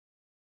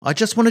I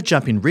just want to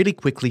jump in really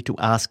quickly to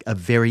ask a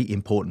very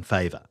important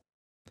favour.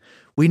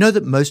 We know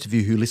that most of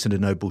you who listen to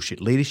No Bullshit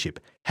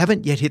Leadership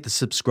haven't yet hit the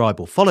subscribe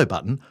or follow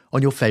button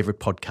on your favourite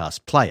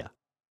podcast player.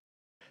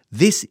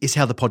 This is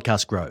how the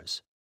podcast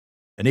grows.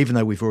 And even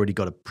though we've already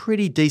got a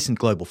pretty decent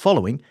global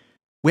following,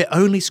 we're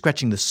only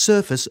scratching the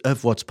surface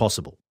of what's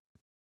possible.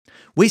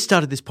 We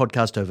started this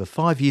podcast over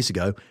 5 years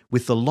ago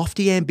with the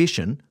lofty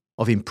ambition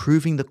of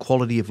improving the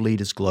quality of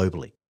leaders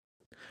globally.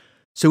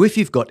 So if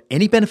you've got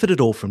any benefit at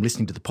all from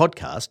listening to the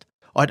podcast,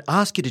 I'd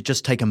ask you to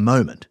just take a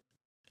moment,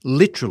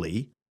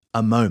 literally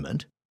a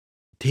moment,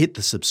 to hit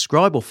the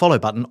subscribe or follow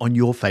button on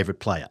your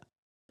favourite player.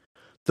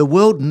 The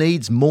world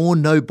needs more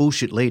no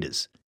bullshit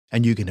leaders,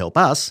 and you can help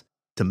us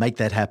to make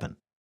that happen.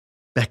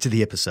 Back to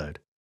the episode.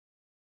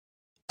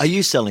 Are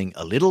you selling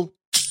a little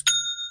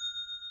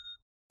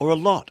or a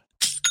lot?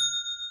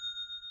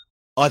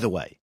 Either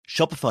way,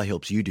 Shopify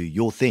helps you do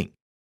your thing.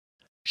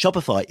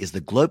 Shopify is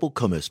the global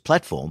commerce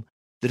platform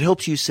that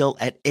helps you sell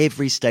at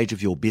every stage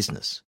of your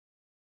business.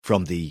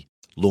 From the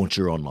launch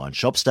your online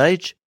shop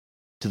stage,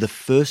 to the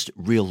first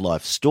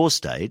real-life store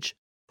stage,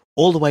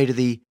 all the way to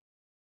the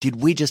did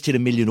we just hit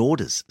 1 million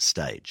orders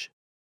stage.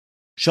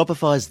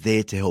 Shopify's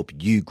there to help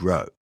you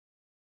grow.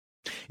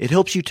 It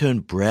helps you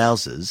turn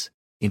browsers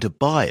into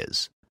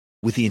buyers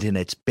with the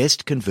internet's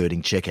best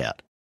converting checkout.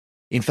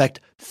 In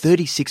fact,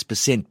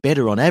 36%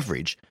 better on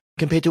average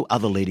compared to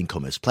other leading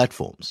commerce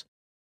platforms.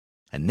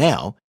 And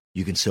now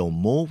you can sell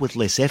more with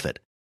less effort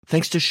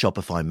thanks to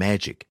Shopify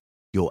Magic,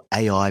 your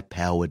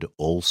AI-powered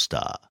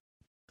all-star.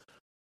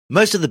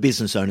 Most of the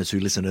business owners who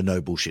listen to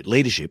No Bullshit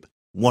Leadership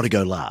want to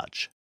go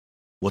large.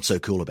 What's so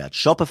cool about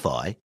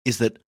Shopify is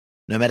that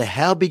no matter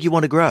how big you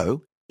want to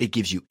grow, it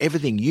gives you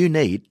everything you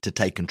need to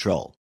take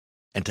control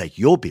and take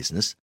your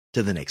business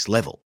to the next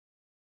level.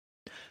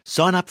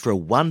 Sign up for a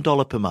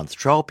 $1 per month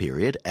trial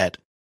period at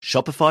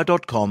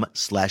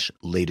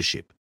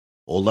shopify.com/leadership,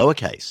 all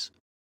lowercase.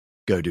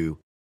 Go to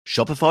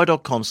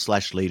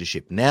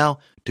shopify.com/leadership now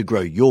to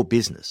grow your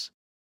business,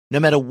 no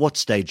matter what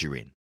stage you're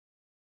in.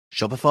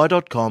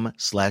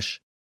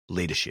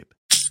 Shopify.com/leadership.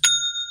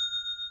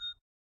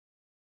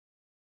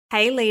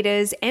 Hey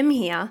leaders, Em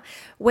here.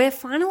 We're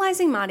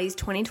finalising Marty's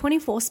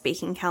 2024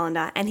 speaking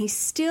calendar and he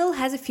still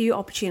has a few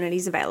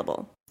opportunities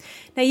available.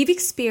 Now you've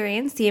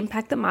experienced the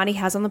impact that Marty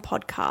has on the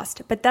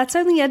podcast, but that's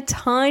only a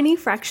tiny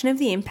fraction of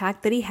the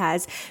impact that he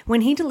has when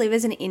he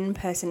delivers an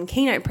in-person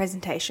keynote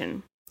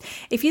presentation.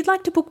 If you'd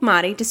like to book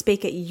Marty to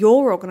speak at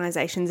your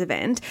organisation's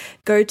event,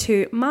 go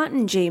to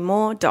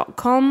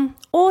martingmoore.com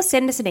or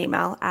send us an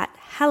email at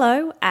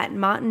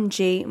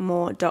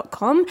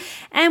hello@martingmoore.com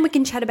and we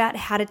can chat about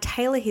how to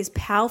tailor his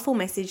powerful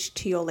message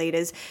to your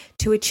leaders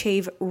to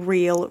achieve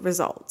real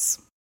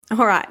results.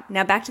 All right,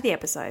 now back to the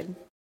episode.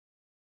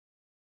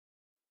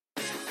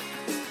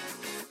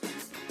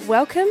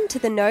 Welcome to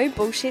the No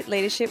Bullshit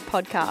Leadership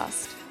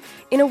Podcast.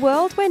 In a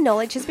world where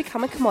knowledge has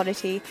become a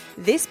commodity,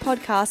 this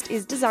podcast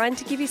is designed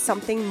to give you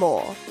something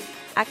more.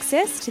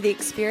 Access to the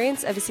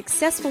experience of a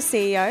successful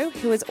CEO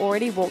who has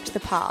already walked the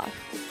path.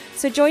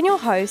 So join your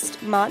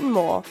host, Martin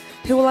Moore,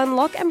 who will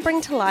unlock and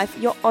bring to life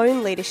your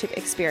own leadership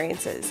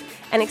experiences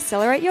and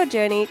accelerate your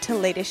journey to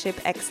leadership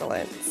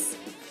excellence.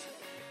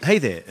 Hey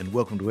there, and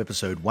welcome to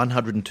episode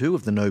 102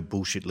 of the No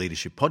Bullshit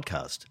Leadership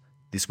Podcast.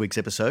 This week's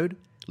episode,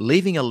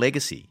 Leaving a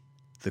Legacy,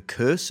 the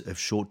Curse of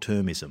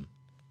Short-Termism.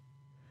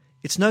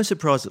 It's no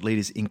surprise that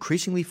leaders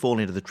increasingly fall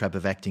into the trap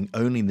of acting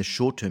only in the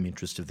short-term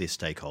interest of their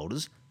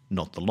stakeholders,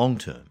 not the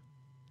long-term.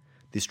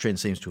 This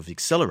trend seems to have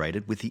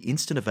accelerated with the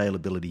instant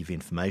availability of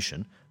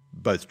information,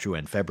 both true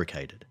and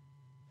fabricated.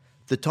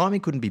 The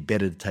timing couldn't be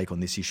better to take on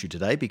this issue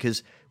today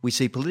because we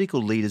see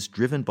political leaders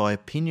driven by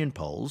opinion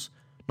polls,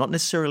 not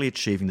necessarily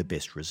achieving the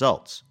best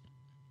results.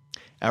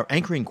 Our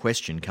anchoring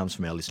question comes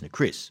from our listener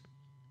Chris.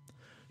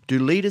 Do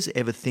leaders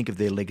ever think of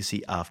their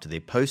legacy after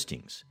their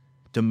postings?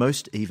 Do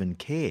most even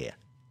care?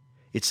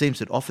 It seems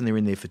that often they're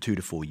in there for 2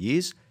 to 4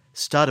 years,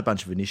 start a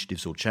bunch of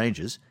initiatives or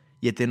changes,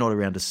 yet they're not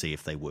around to see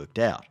if they worked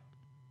out.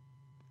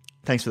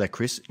 Thanks for that,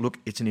 Chris. Look,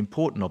 it's an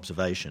important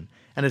observation,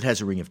 and it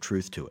has a ring of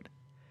truth to it.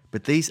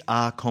 But these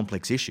are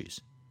complex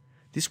issues.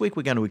 This week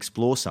we're going to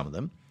explore some of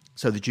them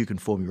so that you can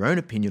form your own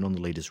opinion on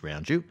the leaders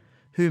around you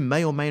who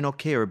may or may not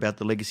care about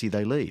the legacy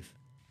they leave.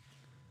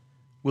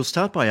 We'll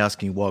start by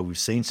asking why we've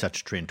seen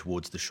such a trend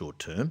towards the short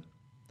term.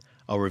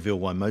 I'll reveal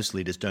why most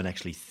leaders don't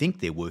actually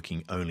think they're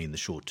working only in the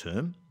short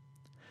term.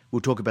 We'll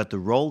talk about the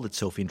role that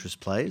self-interest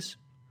plays,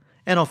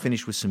 and I'll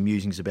finish with some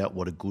musings about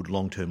what a good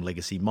long-term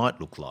legacy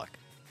might look like.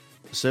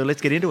 So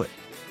let's get into it.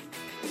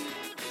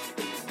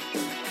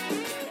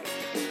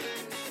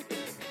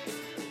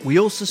 We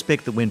all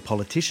suspect that when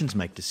politicians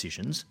make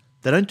decisions,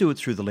 they don't do it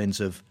through the lens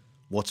of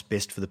what's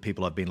best for the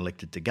people I've been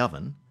elected to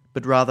govern,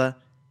 but rather,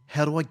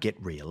 how do I get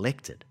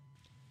re-elected?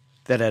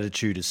 That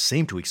attitude has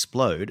seemed to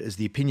explode as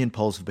the opinion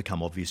polls have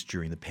become obvious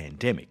during the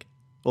pandemic,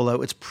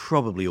 although it's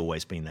probably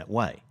always been that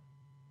way.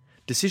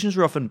 Decisions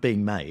are often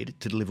being made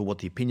to deliver what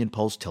the opinion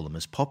polls tell them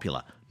is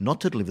popular,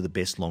 not to deliver the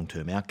best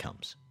long-term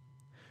outcomes.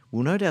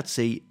 We'll no doubt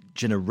see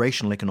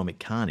generational economic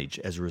carnage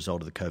as a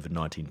result of the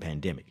COVID-19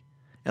 pandemic,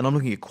 and I'm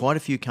looking at quite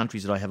a few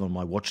countries that I have on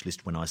my watch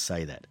list when I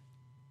say that.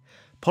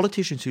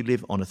 Politicians who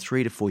live on a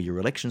 3 to 4 year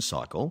election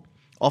cycle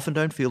often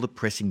don't feel the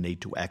pressing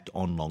need to act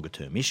on longer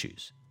term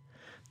issues.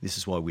 This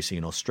is why we see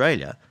in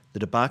Australia the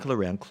debacle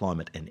around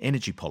climate and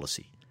energy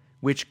policy,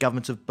 which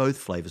governments of both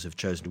flavours have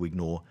chosen to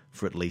ignore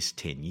for at least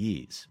 10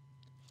 years.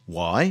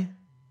 Why?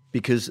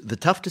 Because the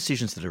tough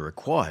decisions that are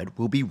required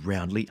will be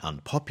roundly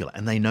unpopular,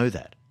 and they know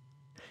that.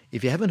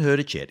 If you haven't heard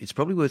it yet, it's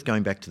probably worth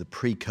going back to the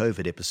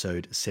pre-COVID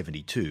episode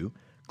 72,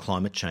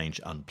 Climate Change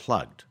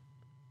Unplugged.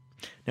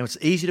 Now, it's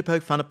easy to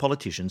poke fun at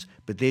politicians,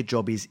 but their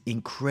job is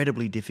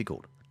incredibly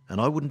difficult, and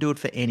I wouldn't do it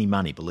for any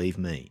money, believe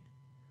me.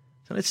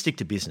 So let's stick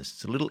to business.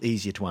 It's a little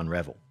easier to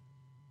unravel.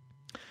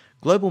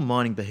 Global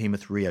mining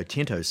behemoth Rio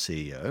Tinto's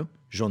CEO,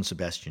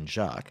 Jean-Sébastien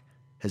Jacques,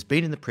 has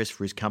been in the press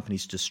for his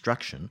company's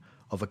destruction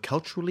of a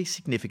culturally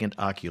significant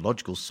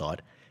archaeological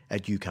site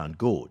at Yukon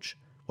Gorge,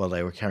 while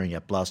they were carrying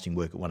out blasting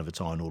work at one of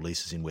its iron ore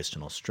leases in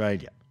Western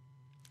Australia.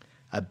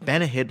 A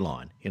banner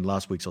headline in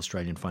last week's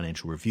Australian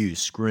Financial Review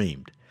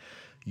screamed,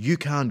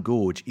 "Yukon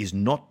Gorge is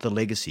not the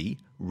legacy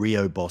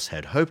Rio boss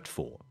had hoped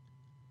for."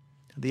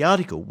 The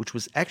article, which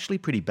was actually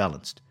pretty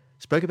balanced,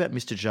 spoke about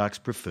Mr.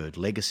 Jacques' preferred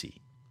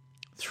legacy.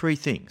 3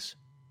 things: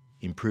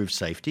 improved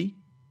safety,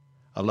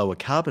 a lower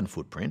carbon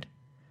footprint,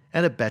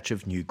 and a batch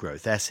of new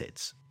growth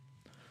assets.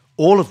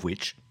 All of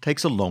which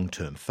takes a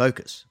long-term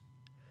focus.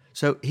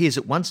 So he is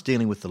at once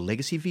dealing with the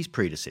legacy of his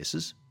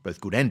predecessors,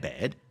 both good and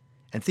bad,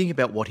 and thinking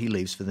about what he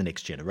leaves for the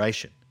next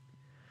generation.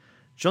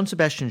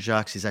 Jean-Sébastien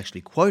Jacques is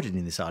actually quoted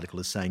in this article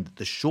as saying that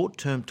the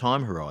short-term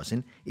time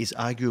horizon is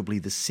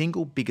arguably the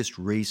single biggest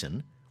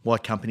reason why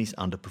companies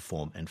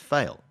underperform and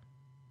fail.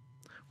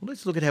 Well,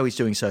 let's look at how he's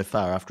doing so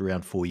far after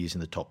around 4 years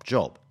in the top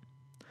job.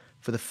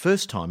 For the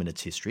first time in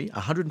its history,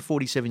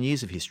 147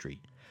 years of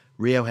history,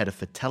 Rio had a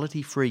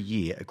fatality-free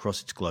year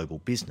across its global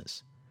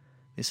business.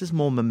 This is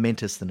more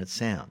momentous than it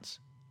sounds.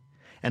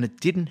 And it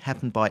didn't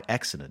happen by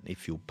accident,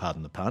 if you'll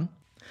pardon the pun.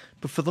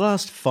 But for the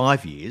last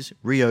 5 years,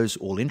 Rio's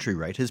all-entry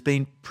rate has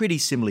been pretty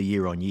similar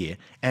year on year,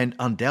 and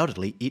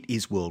undoubtedly it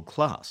is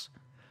world-class.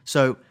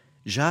 So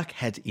Jacques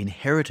had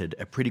inherited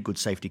a pretty good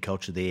safety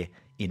culture there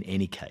in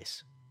any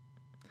case.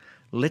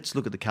 Let's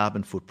look at the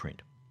carbon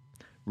footprint.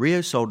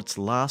 Rio sold its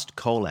last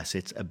coal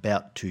assets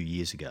about 2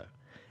 years ago,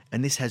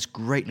 and this has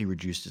greatly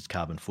reduced its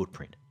carbon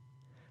footprint.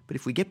 But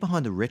if we get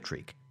behind the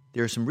rhetoric,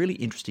 there are some really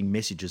interesting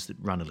messages that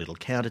run a little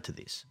counter to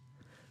this.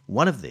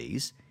 One of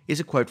these is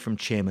a quote from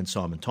Chairman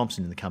Simon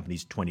Thompson in the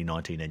company's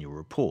 2019 annual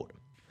report.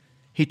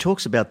 He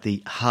talks about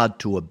the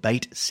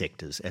hard-to-abate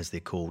sectors, as they're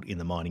called in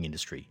the mining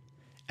industry: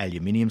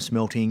 aluminium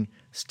smelting,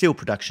 steel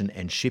production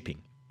and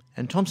shipping.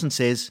 And Thompson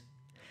says,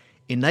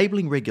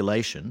 "Enabling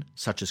regulation,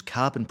 such as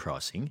carbon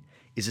pricing,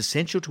 is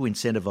essential to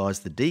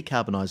incentivise the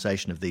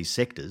decarbonisation of these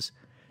sectors,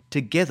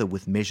 together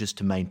with measures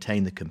to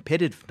maintain the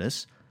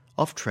competitiveness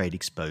of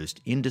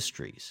trade-exposed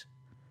industries."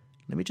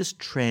 Let me just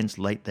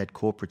translate that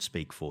corporate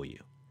speak for you.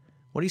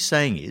 What he's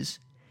saying is,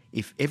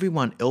 if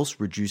everyone else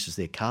reduces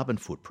their carbon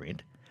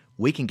footprint,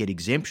 we can get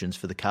exemptions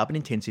for the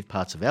carbon-intensive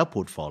parts of our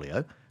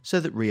portfolio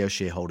so that Rio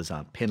shareholders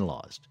aren't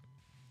penalised.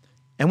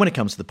 And when it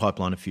comes to the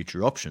pipeline of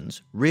future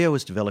options, Rio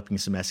is developing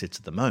some assets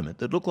at the moment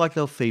that look like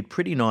they'll feed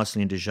pretty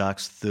nicely into Jacques'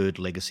 third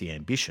legacy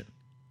ambition.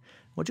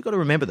 What you've got to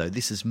remember though,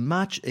 this is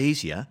much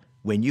easier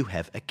when you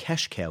have a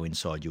cash cow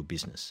inside your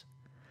business.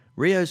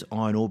 Rio's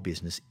iron ore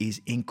business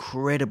is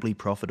incredibly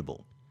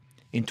profitable.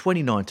 In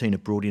 2019,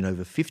 it brought in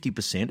over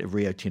 50% of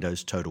Rio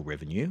Tinto's total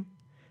revenue,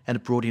 and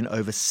it brought in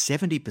over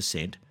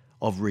 70%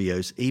 of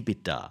Rio's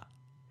EBITDA.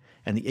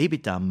 And the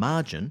EBITDA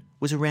margin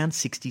was around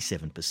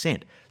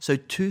 67%, so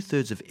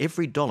 2/3 of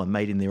every dollar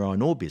made in their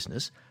iron ore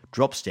business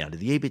drops down to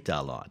the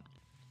EBITDA line.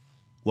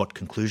 What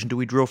conclusion do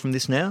we draw from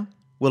this now?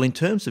 Well, in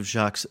terms of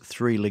Jacques'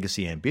 3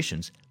 legacy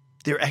ambitions,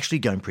 they're actually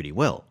going pretty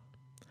well.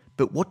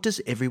 But what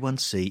does everyone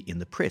see in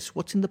the press?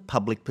 What's in the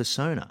public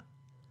persona?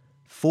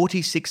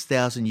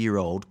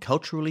 46,000-year-old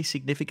culturally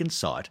significant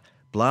site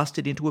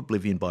blasted into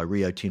oblivion by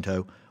Rio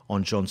Tinto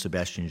on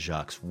Jean-Sébastien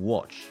Jacques'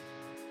 watch.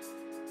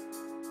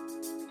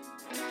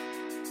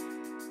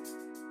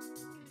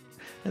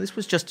 Now, this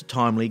was just a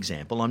timely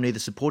example. I'm neither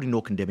supporting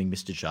nor condemning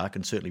Mr. Jacques,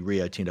 and certainly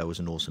Rio Tinto is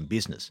an awesome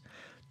business.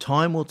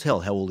 Time will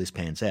tell how all this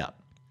pans out.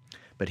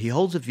 But he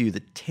holds a view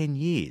that 10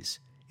 years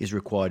is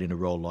required in a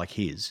role like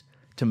his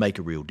to make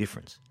a real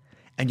difference.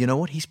 And you know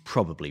what? He's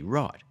probably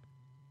right.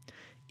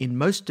 In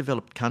most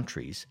developed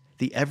countries,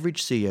 the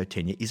average CEO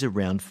tenure is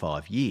around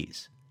 5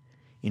 years.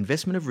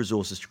 Investment of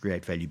resources to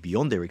create value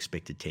beyond their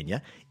expected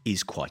tenure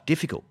is quite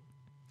difficult.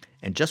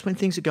 And just when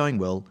things are going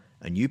well,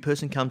 a new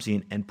person comes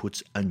in and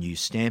puts a new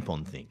stamp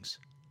on things.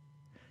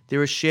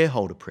 There are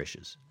shareholder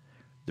pressures.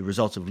 The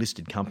results of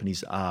listed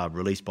companies are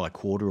released by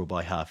quarter or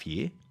by half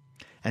year,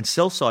 and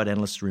sell-side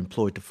analysts are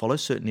employed to follow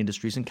certain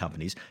industries and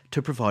companies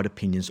to provide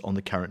opinions on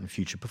the current and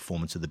future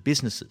performance of the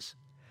businesses.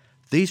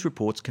 These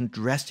reports can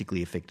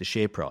drastically affect the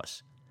share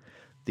price.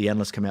 The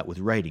analysts come out with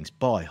ratings: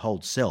 buy,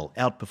 hold, sell,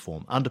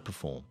 outperform,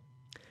 underperform.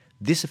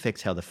 This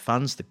affects how the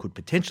funds that could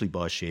potentially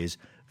buy shares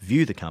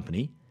view the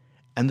company,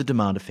 and the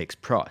demand affects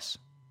price.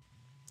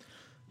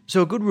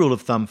 So a good rule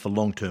of thumb for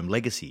long-term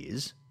legacy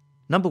is,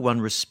 number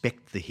one,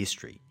 respect the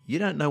history. You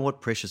don't know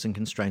what pressures and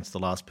constraints the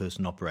last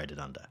person operated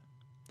under.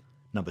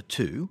 Number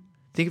two,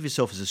 think of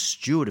yourself as a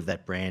steward of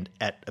that brand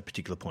at a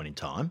particular point in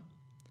time.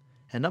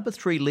 And number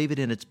three, leave it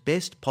in its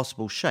best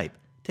possible shape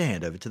to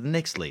hand over to the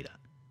next leader,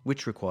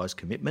 which requires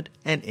commitment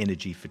and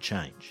energy for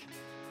change.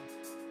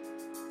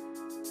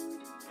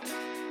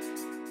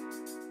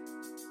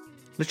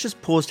 Let's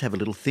just pause to have a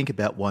little think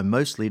about why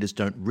most leaders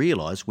don't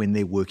realise when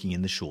they're working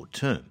in the short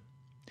term.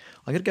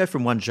 I'm going to go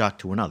from one Jacques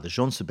to another,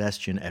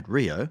 Jean-Sébastien at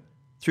Rio,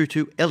 through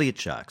to Elliot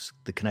Jacques,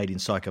 the Canadian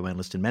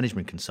psychoanalyst and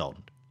management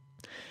consultant.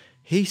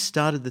 He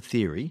started the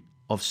theory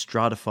of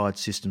stratified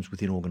systems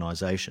within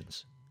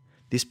organisations.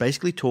 This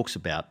basically talks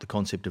about the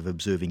concept of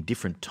observing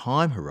different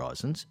time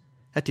horizons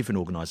at different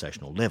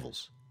organisational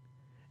levels.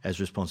 As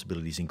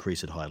responsibilities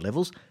increase at higher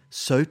levels,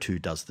 so too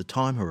does the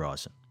time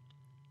horizon.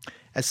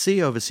 As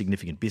CEO of a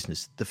significant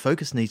business, the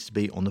focus needs to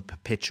be on the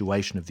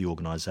perpetuation of the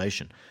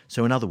organisation.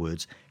 So in other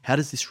words, how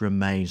does this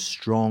remain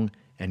strong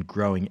and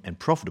growing and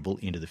profitable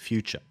into the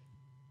future?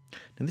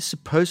 Now this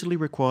supposedly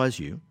requires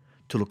you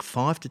to look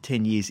 5 to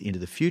 10 years into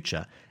the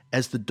future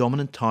as the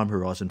dominant time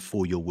horizon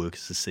for your work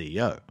as a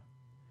CEO.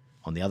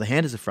 On the other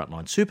hand, as a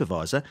frontline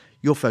supervisor,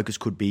 your focus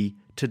could be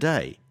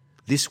today,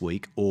 this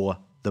week, or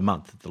the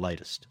month at the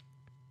latest.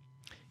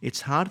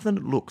 It's harder than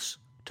it looks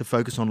to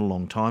focus on a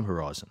long time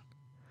horizon.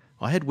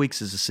 I had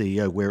weeks as a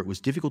CEO where it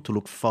was difficult to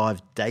look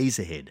 5 days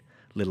ahead,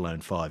 let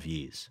alone 5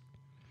 years.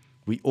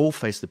 We all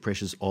face the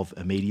pressures of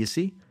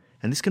immediacy,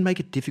 and this can make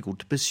it difficult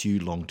to pursue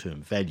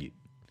long-term value.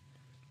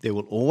 There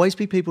will always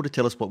be people to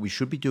tell us what we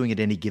should be doing at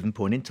any given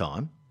point in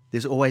time.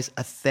 There's always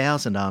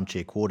 1,000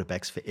 armchair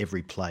quarterbacks for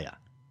every player.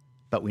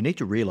 But we need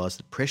to realise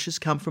that pressures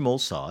come from all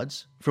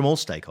sides, from all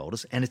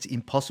stakeholders, and it's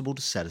impossible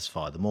to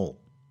satisfy them all.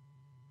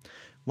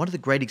 One of the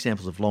great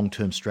examples of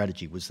long-term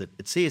strategy was that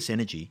at CS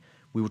Energy,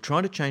 we were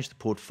trying to change the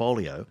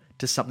portfolio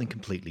to something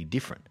completely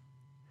different.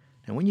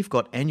 Now, when you've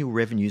got annual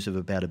revenues of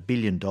about $1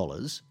 billion,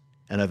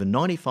 and over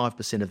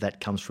 95% of that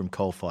comes from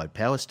coal-fired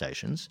power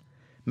stations,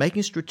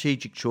 making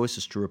strategic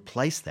choices to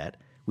replace that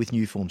with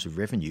new forms of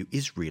revenue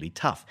is really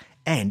tough,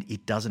 and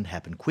it doesn't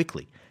happen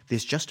quickly.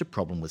 There's just a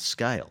problem with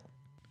scale.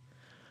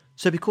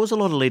 So because a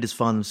lot of leaders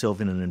find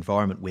themselves in an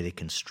environment where they're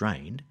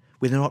constrained,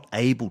 where they're not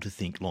able to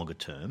think longer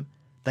term,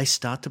 they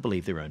start to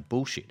believe their own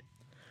bullshit.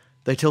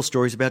 They tell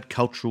stories about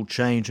cultural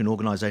change and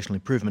organisational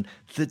improvement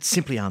that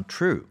simply aren't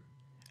true,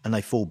 and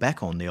they fall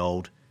back on the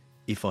old,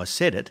 if I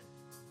said it,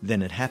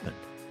 then it happened.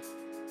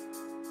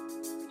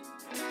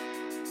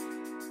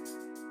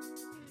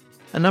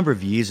 A number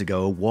of years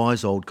ago, a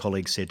wise old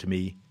colleague said to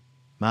me,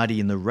 "Marty,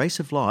 in the race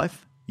of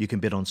life, you can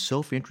bet on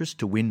self-interest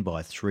to win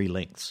by 3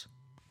 lengths."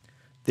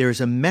 There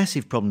is a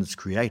massive problem that's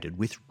created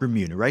with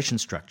remuneration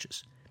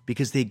structures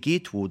because they're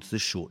geared towards the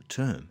short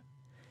term.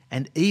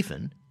 And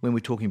even when we're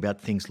talking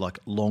about things like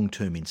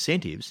long-term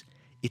incentives,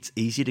 it's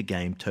easy to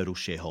game total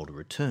shareholder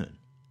return.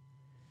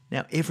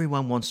 Now,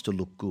 everyone wants to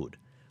look good.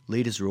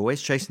 Leaders are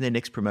always chasing their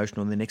next promotion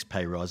or their next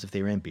pay rise if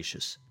they're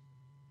ambitious.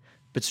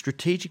 But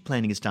strategic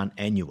planning is done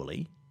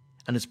annually,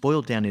 and it's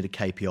boiled down into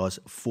KPIs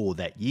for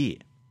that year.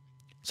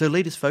 So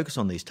leaders focus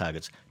on these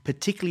targets,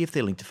 particularly if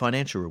they're linked to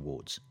financial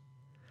rewards.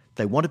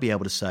 They want to be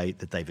able to say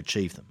that they've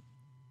achieved them.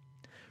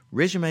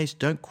 Resumes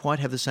don't quite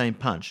have the same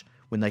punch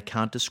when they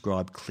can't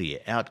describe clear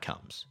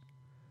outcomes.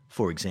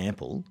 For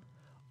example,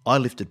 I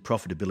lifted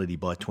profitability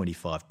by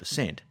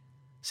 25%.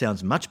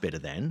 Sounds much better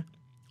than,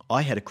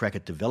 I had a crack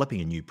at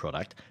developing a new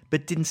product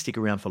but didn't stick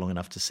around for long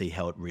enough to see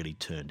how it really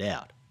turned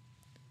out.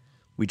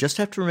 We just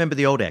have to remember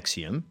the old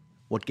axiom,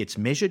 what gets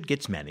measured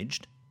gets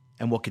managed,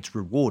 and what gets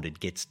rewarded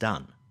gets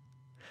done.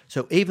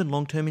 So even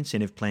long-term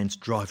incentive plans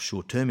drive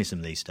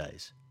short-termism these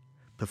days.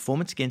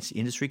 Performance against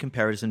industry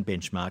comparators and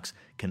benchmarks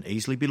can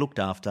easily be looked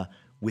after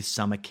with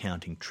some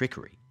accounting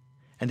trickery.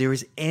 And there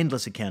is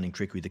endless accounting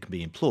trickery that can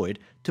be employed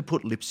to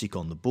put lipstick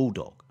on the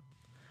bulldog.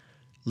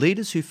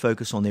 Leaders who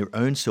focus on their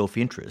own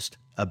self-interest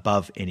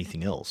above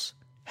anything else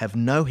have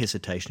no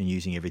hesitation in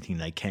using everything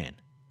they can.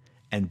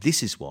 And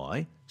this is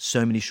why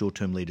so many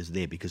short-term leaders are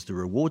there, because the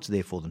rewards are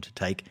there for them to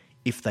take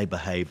if they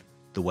behave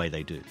the way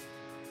they do.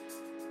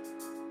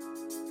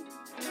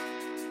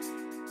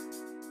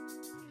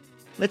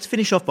 Let's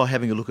finish off by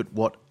having a look at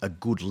what a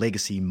good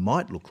legacy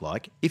might look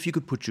like if you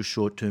could put your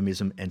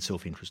short-termism and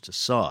self-interest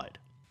aside.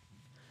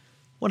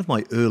 One of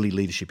my early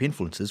leadership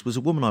influences was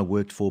a woman I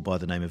worked for by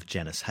the name of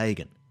Janice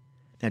Hagen.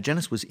 Now,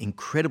 Janice was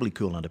incredibly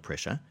cool under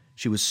pressure,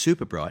 she was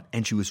super bright,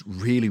 and she was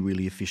really,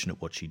 really efficient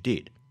at what she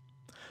did.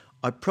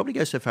 I'd probably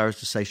go so far as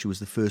to say she was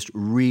the first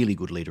really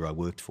good leader I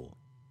worked for.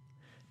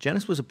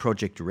 Janice was a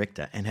project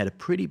director and had a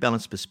pretty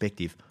balanced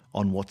perspective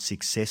on what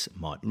success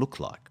might look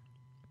like.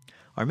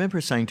 I remember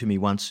her saying to me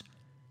once,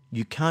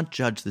 "You can't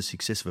judge the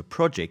success of a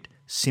project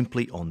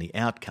simply on the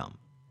outcome.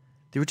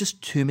 There are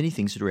just too many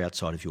things that are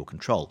outside of your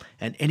control,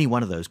 and any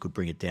one of those could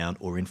bring it down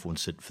or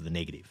influence it for the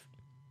negative.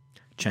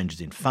 Changes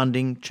in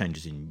funding,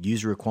 changes in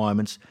user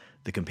requirements,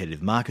 the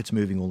competitive market's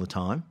moving all the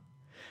time."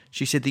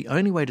 She said the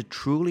only way to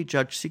truly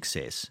judge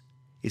success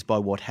is by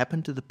what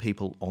happened to the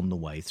people on the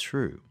way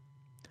through.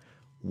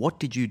 what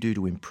did you do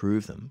to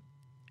improve them,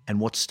 and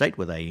what state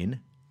were they in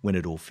when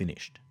it all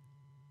finished?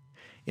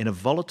 In a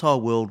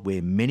volatile world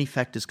where many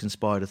factors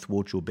conspire to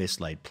thwart your best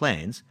laid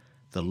plans,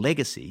 the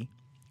legacy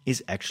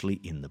is actually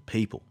in the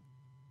people.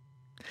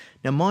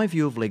 Now, my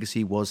view of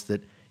legacy was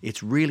that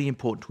it's really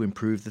important to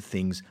improve the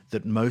things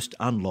that most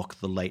unlock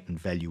the latent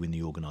value in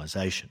the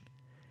organisation.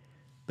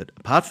 But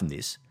apart from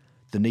this,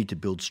 the need to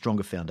build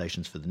stronger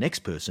foundations for the next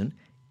person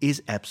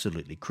is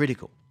absolutely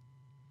critical.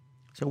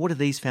 So what are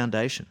these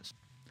foundations?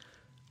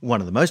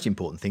 One of the most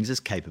important things is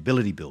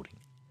capability building.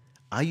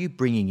 Are you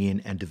bringing in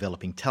and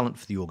developing talent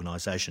for the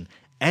organisation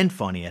and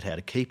finding out how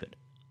to keep it?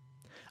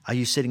 Are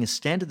you setting a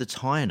standard that's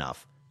high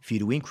enough for you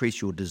to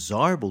increase your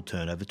desirable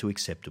turnover to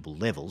acceptable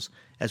levels,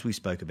 as we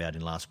spoke about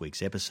in last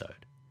week's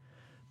episode?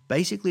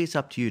 Basically, it's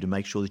up to you to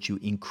make sure that you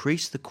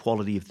increase the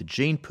quality of the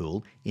gene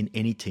pool in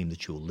any team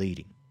that you're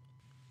leading.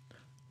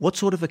 What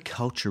sort of a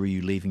culture are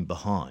you leaving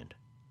behind?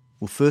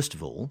 Well, first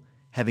of all,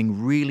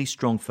 having really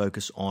strong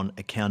focus on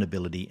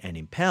accountability and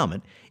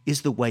empowerment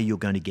is the way you're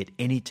going to get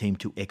any team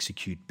to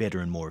execute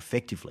better and more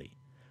effectively.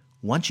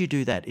 Once you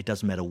do that, it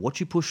doesn't matter what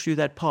you push through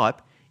that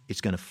pipe,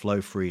 it's going to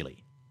flow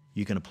freely.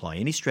 You can apply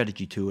any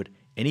strategy to it,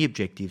 any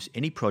objectives,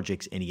 any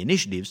projects, any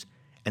initiatives,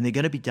 and they're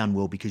going to be done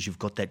well because you've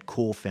got that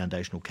core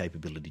foundational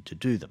capability to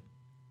do them.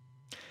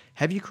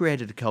 Have you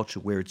created a culture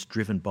where it's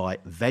driven by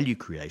value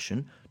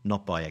creation,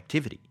 not by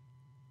activity?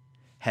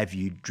 Have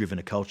you driven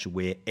a culture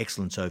where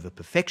excellence over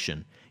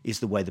perfection is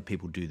the way that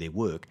people do their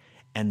work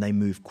and they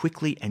move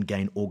quickly and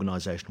gain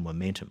organisational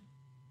momentum?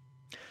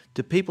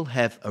 Do people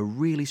have a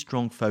really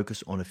strong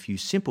focus on a few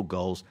simple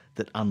goals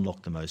that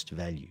unlock the most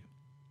value?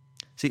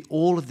 See,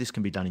 all of this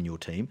can be done in your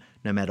team,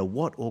 no matter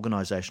what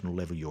organisational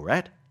level you're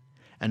at,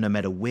 and no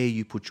matter where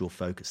you put your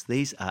focus.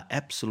 These are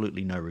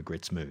absolutely no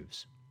regrets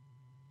moves.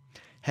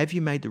 Have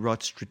you made the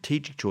right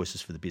strategic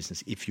choices for the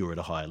business if you're at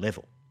a higher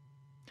level?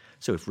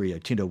 So if Rio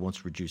Tinto wants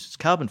to reduce its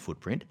carbon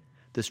footprint,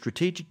 the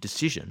strategic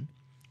decision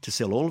to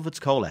sell all of its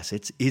coal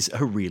assets is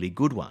a really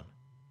good one.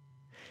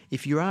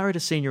 If you are at a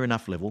senior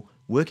enough level,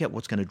 work out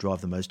what's going to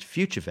drive the most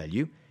future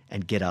value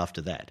and get after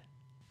that.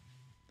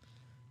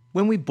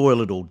 When we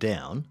boil it all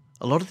down,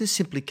 a lot of this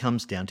simply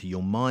comes down to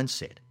your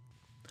mindset.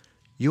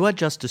 You are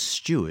just a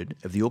steward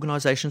of the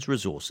organisation's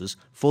resources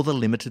for the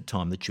limited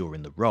time that you're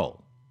in the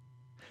role.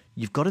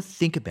 You've got to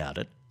think about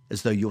it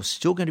as though you're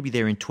still going to be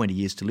there in 20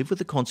 years to live with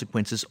the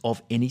consequences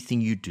of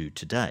anything you do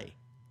today.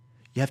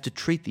 You have to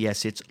treat the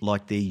assets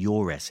like they're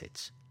your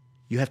assets.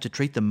 You have to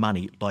treat the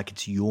money like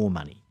it's your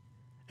money.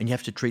 And you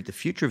have to treat the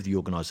future of the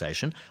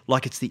organisation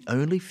like it's the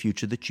only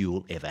future that you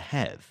will ever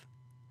have.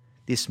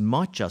 This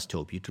might just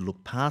help you to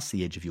look past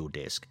the edge of your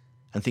desk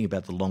and think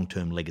about the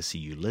long-term legacy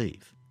you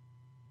leave.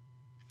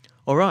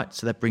 All right,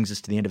 so that brings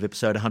us to the end of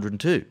episode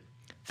 102.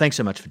 Thanks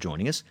so much for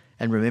joining us,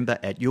 and remember,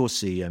 at Your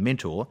CEO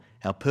Mentor,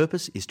 our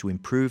purpose is to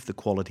improve the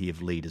quality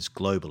of leaders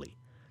globally.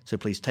 So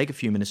please take a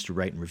few minutes to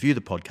rate and review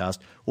the podcast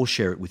or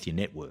share it with your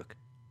network.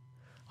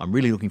 I'm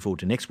really looking forward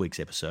to next week's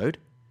episode,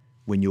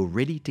 when you're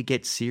ready to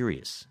get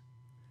serious.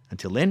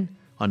 Until then,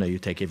 I know you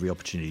take every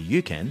opportunity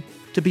you can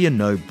to be a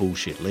no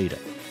bullshit leader.